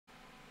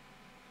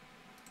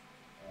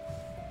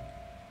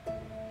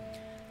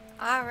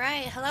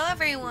Alright, hello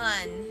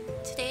everyone!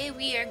 Today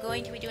we are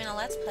going to be doing a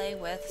Let's Play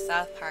with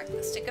South Park,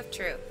 The Stick of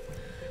Truth.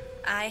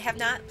 I have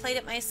not played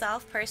it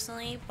myself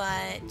personally,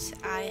 but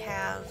I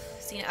have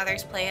seen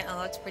others play it and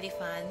it looks pretty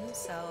fun,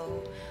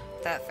 so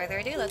without further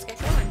ado, let's get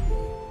going.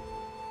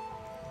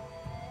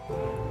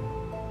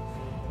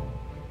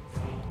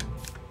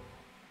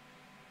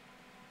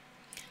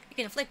 You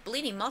can inflict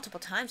bleeding multiple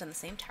times on the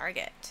same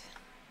target.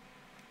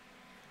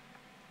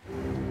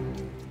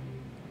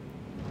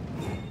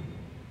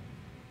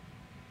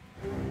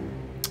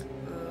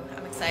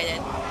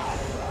 Excited.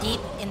 Deep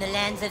in the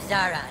lands of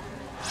Zaron,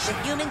 the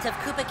humans of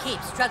Koopa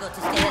Keep struggle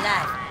to stay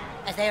alive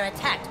as they are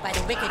attacked by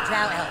the wicked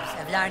drow elves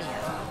of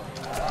Larnia.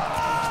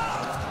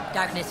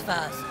 Darkness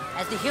falls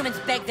as the humans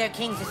beg their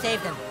king to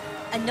save them,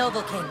 a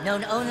noble king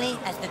known only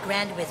as the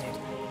Grand Wizard.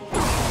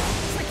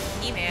 It's like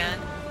He-Man.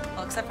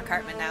 Well, except for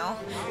Cartman now.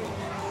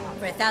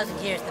 For 1,000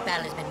 years the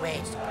battle has been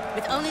waged,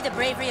 with only the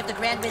bravery of the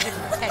Grand Wizard to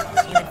protect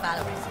his human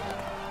followers.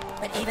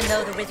 But even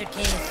though the Wizard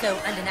King is so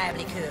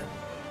undeniably cool,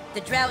 the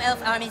drow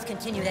elf armies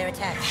continue their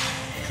attacks.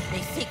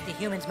 They seek the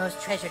humans'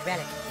 most treasured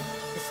relic,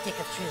 the Stick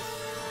of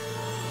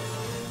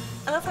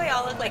Truth. I love how they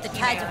all look like the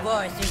tides of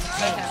war soon to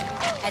change,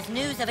 as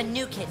news of a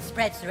new kid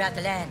spreads throughout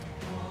the land.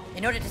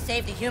 In order to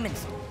save the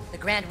humans, the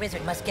Grand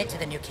Wizard must get to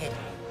the new kid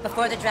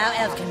before the drow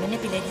elves can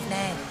manipulate his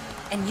mind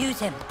and use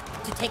him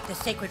to take the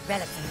sacred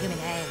relic from human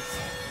hands.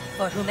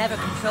 For whomever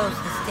controls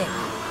the stick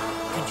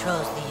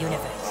controls the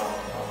universe.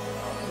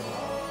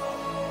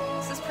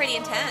 This is pretty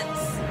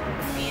intense.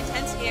 Pretty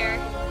intense here.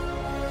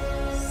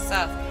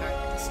 South Park,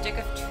 The Stick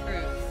of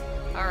Truth.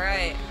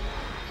 Alright.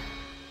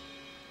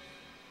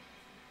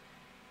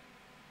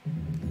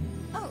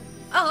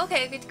 Oh,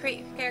 okay, good,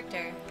 great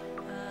character.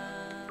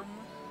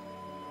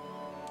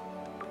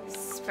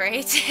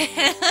 Spray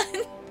tan.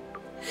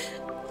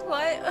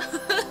 What?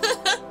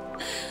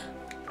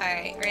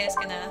 Alright, we're just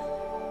gonna...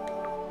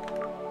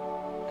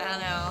 I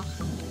don't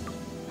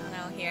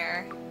know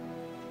here.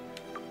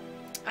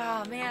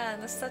 Oh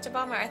man, this is such a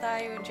bummer. I thought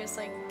I would just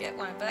like get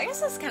one, but I guess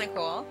this is kind of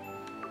cool.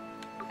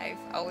 I've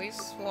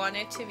always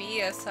wanted to be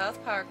a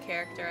South Park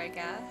character, I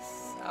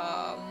guess.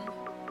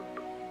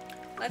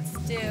 Let's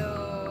do...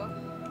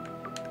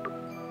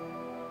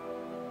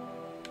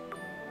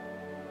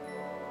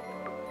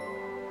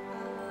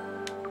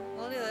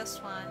 we'll do this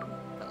one,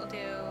 but we'll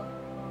do...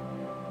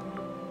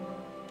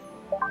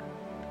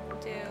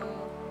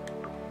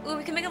 Ooh,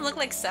 we can make him look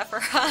like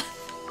Sephiroth.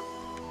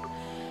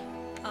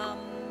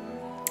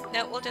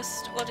 No, we'll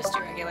just do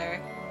regular.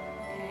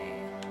 Okay,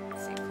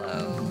 let's see,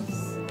 clothes.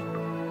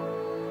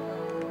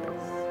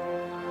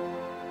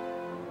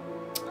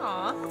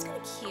 Aw, that's kind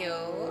of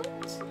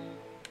cute.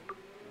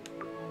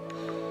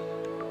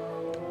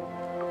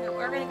 No,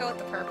 we're gonna go with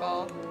the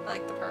purple. I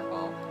like the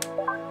purple.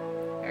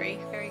 Very,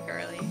 very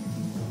girly.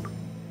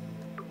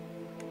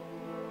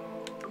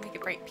 Make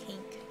it bright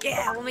pink.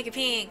 Yeah, we'll make it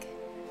pink.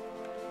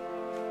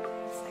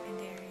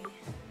 Secondary.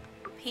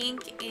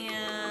 Pink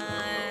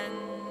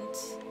and...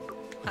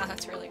 oh,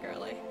 that's really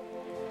girly.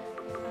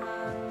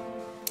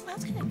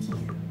 That's kind of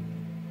cute.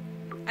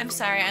 I'm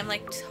sorry, I'm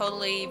like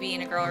totally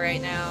being a girl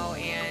right now,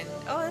 and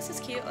oh, this is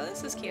cute. Oh,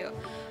 this is cute.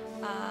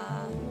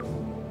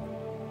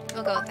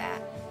 We'll go with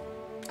that.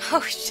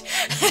 Oh,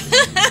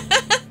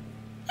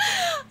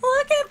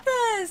 look at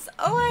this!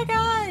 Oh my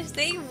gosh,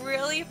 they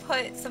really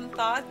put some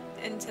thought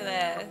into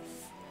this.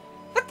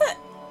 What the?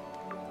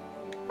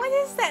 What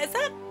is that? Is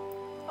that?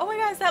 Oh my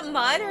god, is that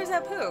mud or is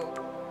that poo?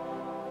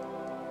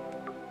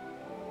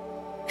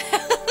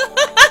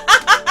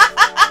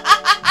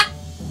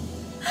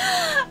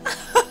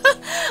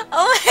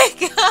 Oh my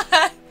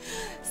god!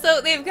 So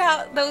they've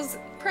got those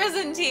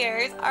prison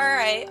tears.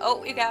 Alright.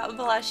 Oh, we got a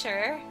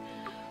blusher.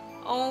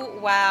 Oh,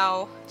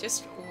 wow.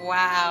 Just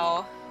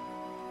wow.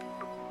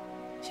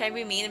 Should I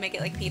be mean and make it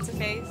like pizza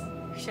face?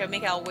 Should I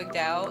make it all wigged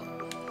out?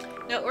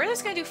 No, we're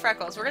just gonna do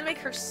freckles. We're gonna make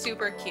her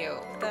super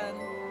cute. Then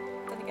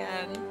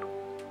again,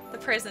 the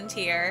prison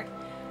tear.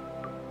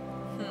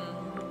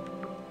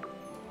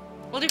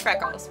 We'll do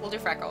freckles. We'll do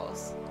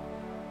freckles.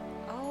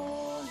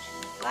 Oh,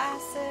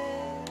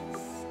 glasses.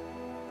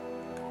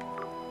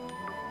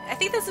 I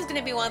think this is going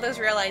to be one of those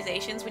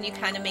realizations when you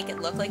kind of make it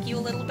look like you a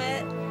little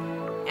bit,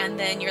 and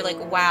then you're like,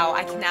 wow,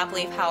 I cannot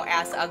believe how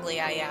ass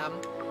ugly I am.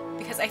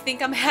 Because I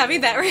think I'm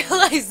having that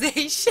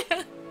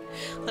realization.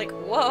 Like,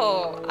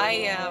 whoa, I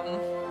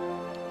am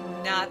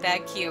not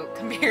that cute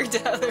compared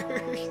to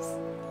others.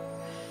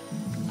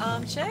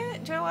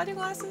 Do I want to do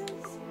glasses?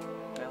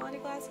 Do I want to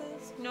do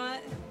glasses? You know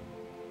what?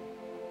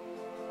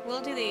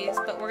 We'll do these,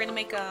 but we're gonna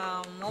make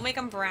we'll make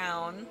them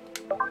brown.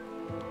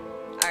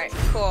 Alright,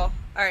 cool.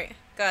 Alright,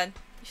 good.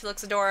 She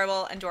looks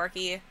adorable and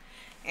dorky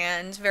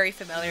and very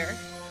familiar.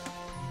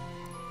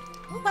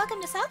 Ooh, welcome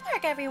to South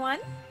Park, everyone!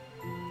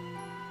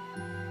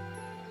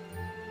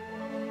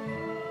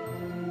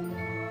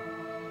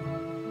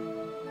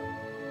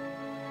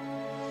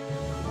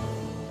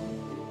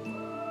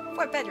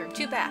 Four bedroom,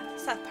 2 bath,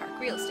 South Park,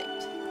 real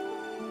estate.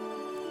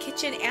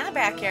 Kitchen and a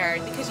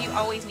backyard, because you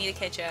always need a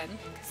kitchen.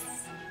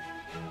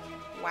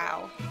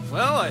 Wow.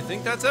 Well, I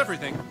think that's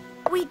everything.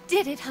 We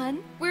did it,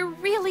 hun. We're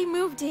really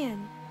moved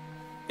in.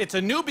 It's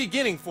a new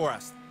beginning for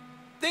us.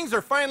 Things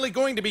are finally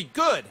going to be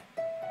good.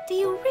 Do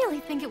you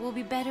really think it will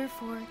be better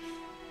for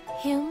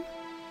him?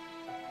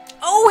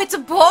 Oh, it's a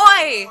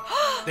boy!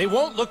 They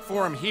won't look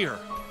for him here.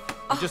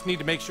 We just need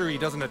to make sure he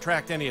doesn't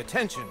attract any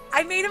attention.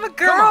 I made him a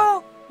Come on,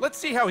 girl! let's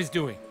see how he's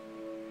doing.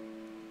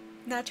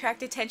 Not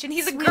attract attention,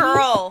 he's a Sweetie?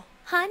 girl!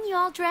 Hun, you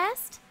all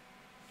dressed?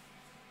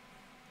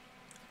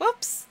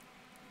 Whoops.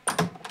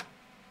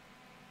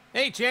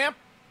 Hey, champ.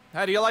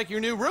 How do you like your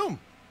new room?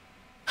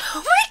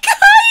 Oh my god,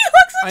 he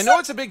looks like I know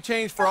it's a big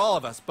change for all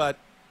of us, but,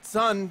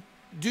 son,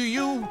 do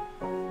you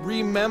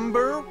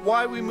remember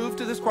why we moved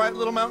to this quiet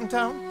little mountain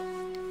town?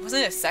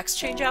 Wasn't it a sex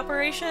change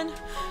operation?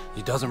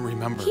 He doesn't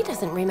remember. He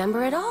doesn't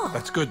remember at all.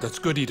 That's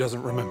good he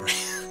doesn't remember.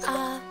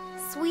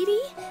 Sweetie,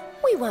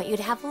 we want you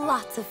to have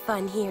lots of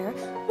fun here.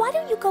 Why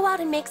don't you go out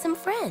and make some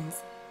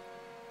friends?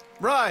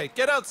 Right,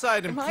 get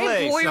outside and Am I a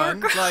play, boy or son.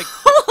 girl? Like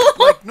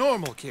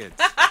normal kids.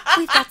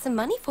 We've got some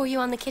money for you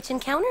on the kitchen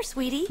counter,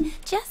 sweetie.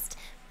 Just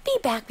be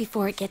back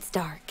before it gets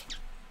dark.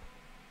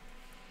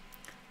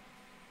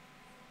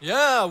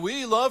 Yeah,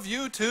 we love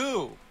you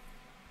too.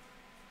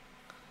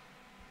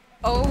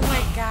 Oh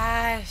my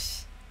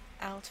gosh.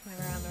 Out to my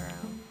around the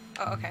room.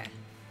 Oh, okay.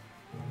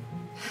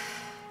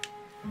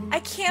 I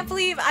can't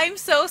believe, I'm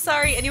so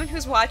sorry anyone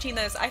who's watching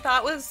this. I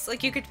thought it was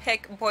like you could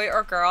pick boy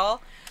or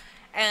girl.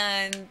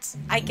 And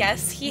I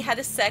guess he had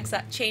a sex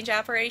change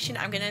operation.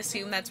 I'm gonna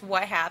assume that's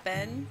what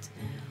happened.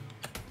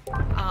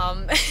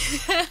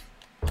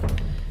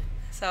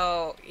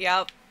 So,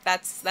 yep,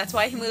 that's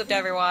why he moved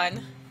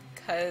everyone.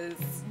 Cause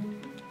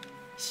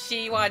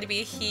she wanted to be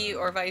a he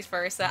or vice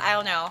versa. I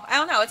don't know.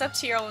 It's up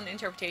to your own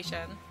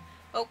interpretation.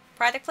 Oh,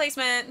 product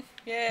placement.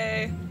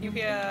 Yay.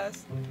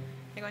 UPS.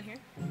 Can I go in here?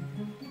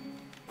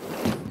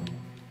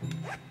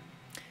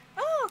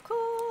 Oh,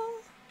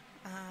 cool.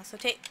 So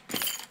take...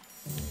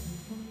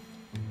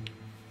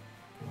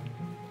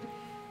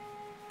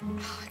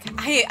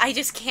 Oh, I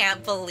just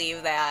can't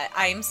believe that.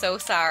 I'm so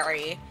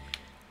sorry.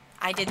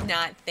 I did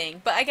not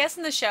think. But I guess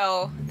in the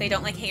show, they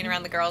don't like hanging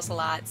around the girls a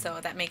lot, so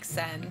that makes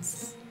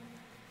sense.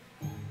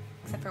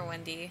 Except for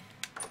Wendy.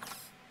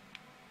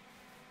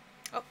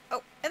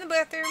 Oh, in the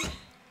bathroom.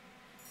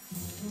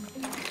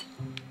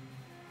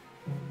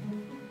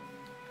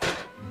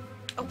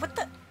 Oh, what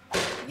the?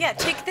 Yeah,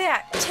 take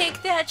that.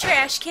 Take that,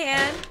 trash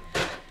can.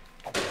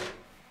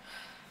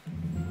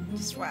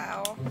 Just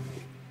wow.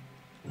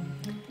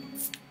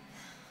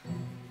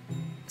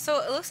 So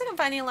it looks like I'm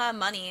finding a lot of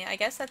money. I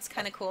guess that's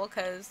kind of cool,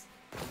 because...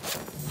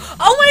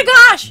 Oh my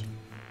gosh!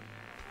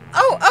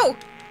 Oh!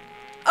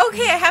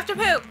 Okay, I have to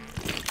poop.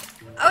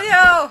 Oh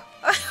no!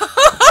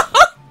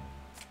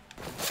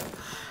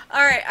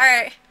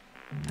 Alright.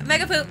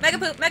 Mega poop.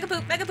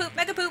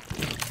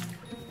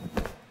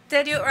 Did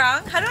I do it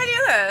wrong? How do I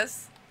do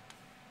this?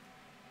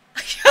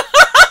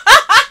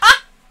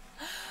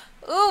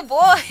 Oh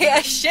boy,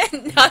 a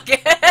shit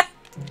nugget.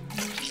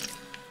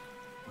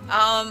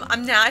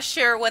 I'm not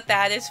sure what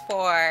that is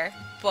for,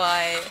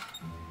 but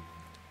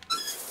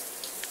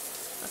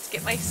let's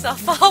get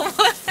myself all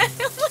wet.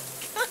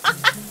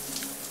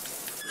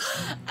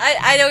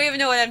 I don't even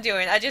know what I'm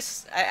doing. I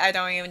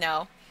don't even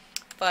know.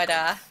 But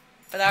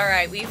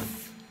alright,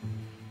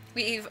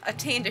 we've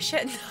attained a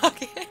shit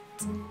nugget.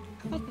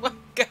 Oh my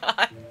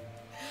god.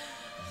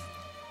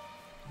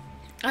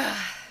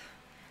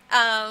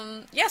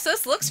 Yeah, so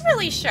this looks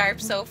really sharp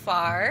so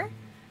far.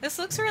 This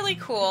looks really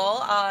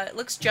cool. It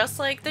looks just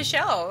like the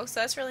show, so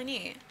that's really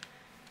neat.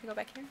 Can I go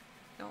back here?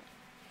 No.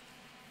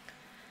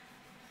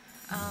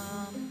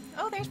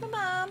 Oh, there's my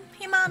mom.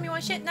 Hey, Mom, you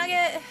want a shit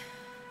nugget?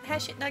 I had a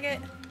shit nugget.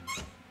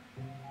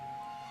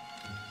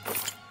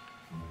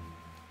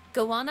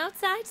 Go on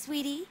outside,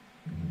 sweetie.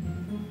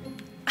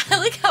 I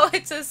like how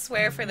it says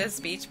swear for the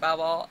speech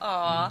bubble.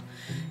 Aw.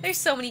 There's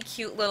so many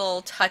cute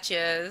little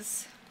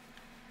touches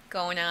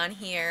going on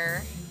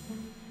here.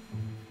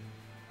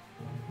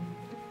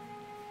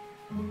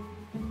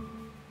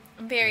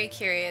 I'm very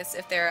curious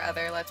if there are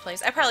other Let's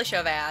Plays. I probably should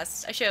have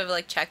asked. I should have,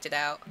 like, checked it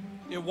out.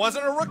 It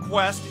wasn't a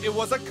request, it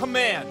was a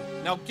command.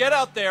 Now get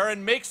out there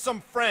and make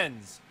some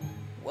friends.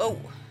 Whoa.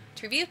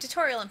 To review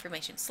tutorial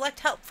information, select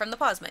help from the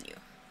pause menu.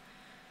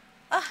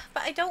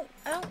 But I don't...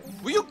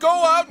 Will you go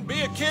out and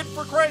be a kid,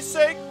 for Christ's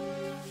sake?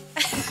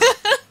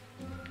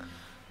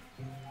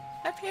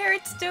 My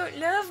parents don't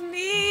love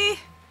me.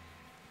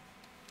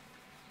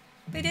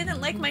 They didn't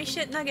like my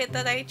shit nugget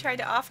that I tried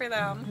to offer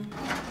them.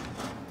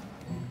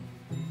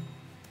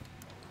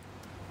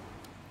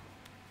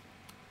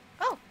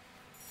 Oh.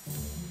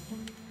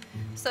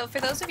 So for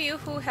those of you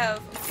who have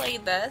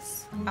played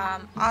this,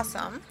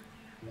 awesome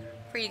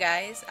for you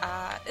guys.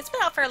 It's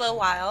been out for a little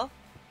while.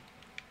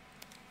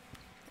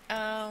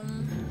 Yeah.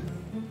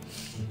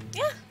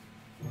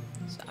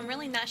 So I'm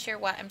really not sure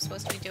what I'm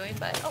supposed to be doing,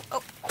 but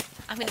oh,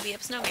 I'm gonna be a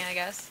snowman, I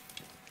guess.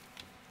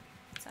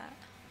 What's that?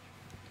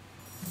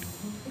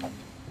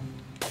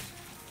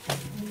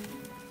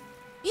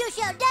 You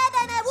shall die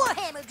by my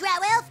warhammer, Drow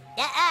Elf!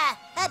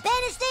 I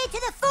banish thee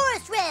to the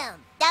forest realm.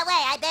 That way,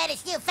 I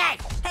banish you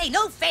first. Hey,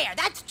 no fair.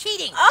 That's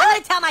cheating. Oh. I'm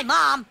gonna tell my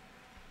mom.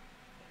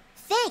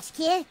 Thanks,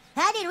 kid.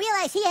 I didn't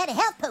realize he had a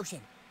health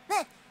potion.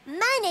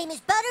 My name is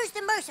Butters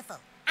the Merciful.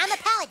 I'm a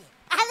paladin.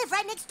 I live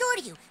right next door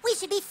to you. We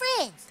should be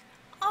friends.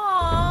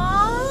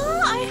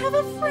 Aww, I have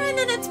a friend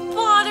and it's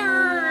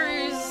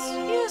Butters.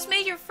 You just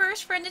made your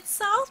first friend at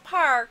South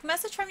Park.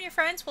 Message from your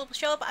friends will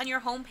show up on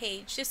your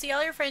homepage. To see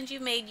all your friends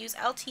you've made, use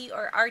LT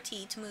or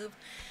RT to move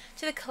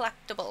to the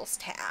collectibles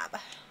tab.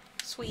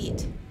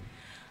 Sweet.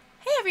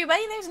 Hey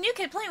everybody, there's a new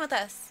kid playing with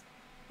us.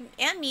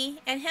 And me,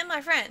 and him,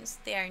 my friends.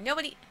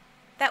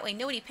 That way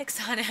nobody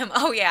picks on him.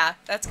 Oh yeah,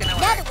 that's gonna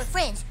work. Now that we're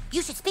friends,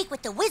 you should speak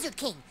with the Wizard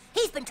King.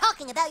 He's been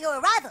talking about your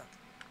arrival.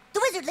 The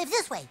wizard lives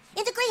this way,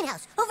 in the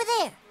greenhouse, over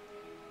there.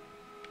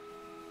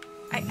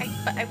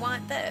 But I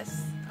want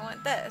this. I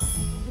want this.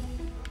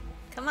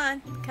 Come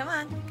on, come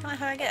on, come on,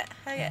 how do I get it?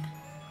 How do I get it?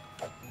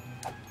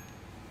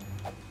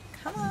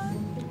 Come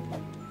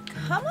on.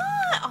 Come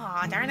on!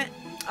 Aw, darn it.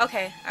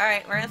 Okay,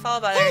 alright, we're gonna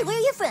follow Butters. Hey, where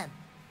are you from?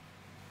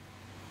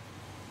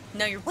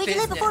 No, your Where'd you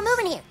business. live before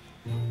moving here?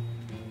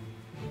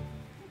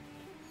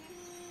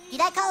 You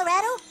like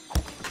Colorado?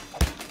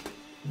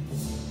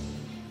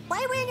 Why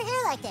are you wearing your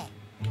hair like that?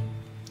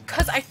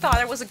 Cause I thought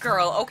I was a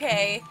girl,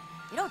 okay?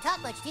 You don't talk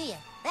much, do you?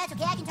 That's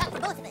okay, I can talk for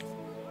both of us.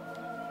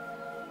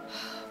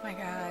 Oh my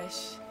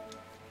gosh.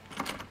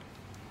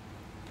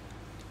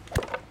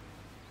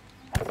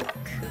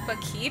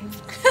 Koopa Keep?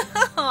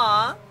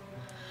 Aww.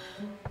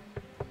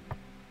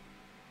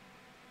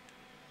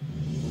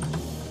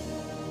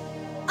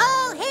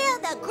 All hail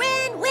the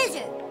Grand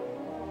Wizard!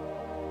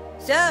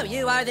 So,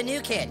 you are the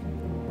new kid.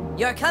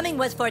 Your coming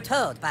was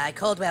foretold by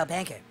Coldwell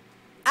Banker.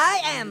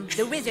 I am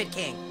the Wizard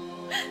King.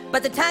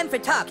 But the time for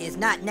talk is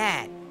not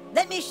now.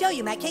 Let me show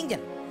you my kingdom.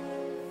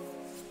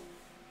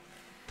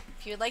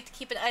 If you would like to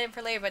keep an item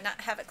for later but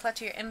not have it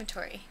clutter your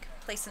inventory,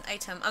 place an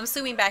item. I'm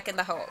assuming back in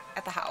the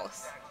at the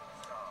house.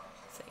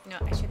 So, no,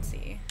 I should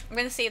see. I'm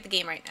gonna save the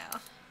game right now.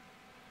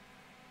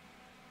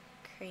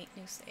 Create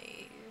new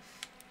save.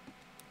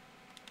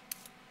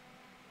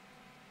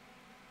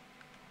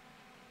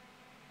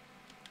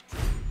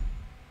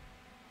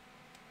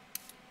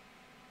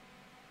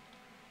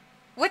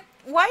 What?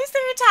 Why is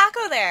there a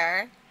taco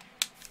there?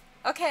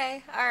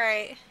 Okay,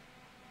 alright.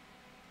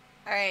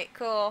 Alright,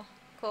 cool.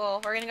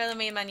 Cool. We're gonna go to the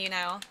main menu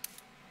now.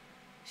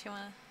 She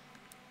wanna...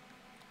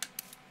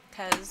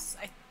 Cause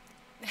I...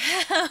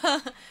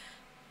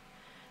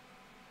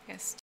 Yes.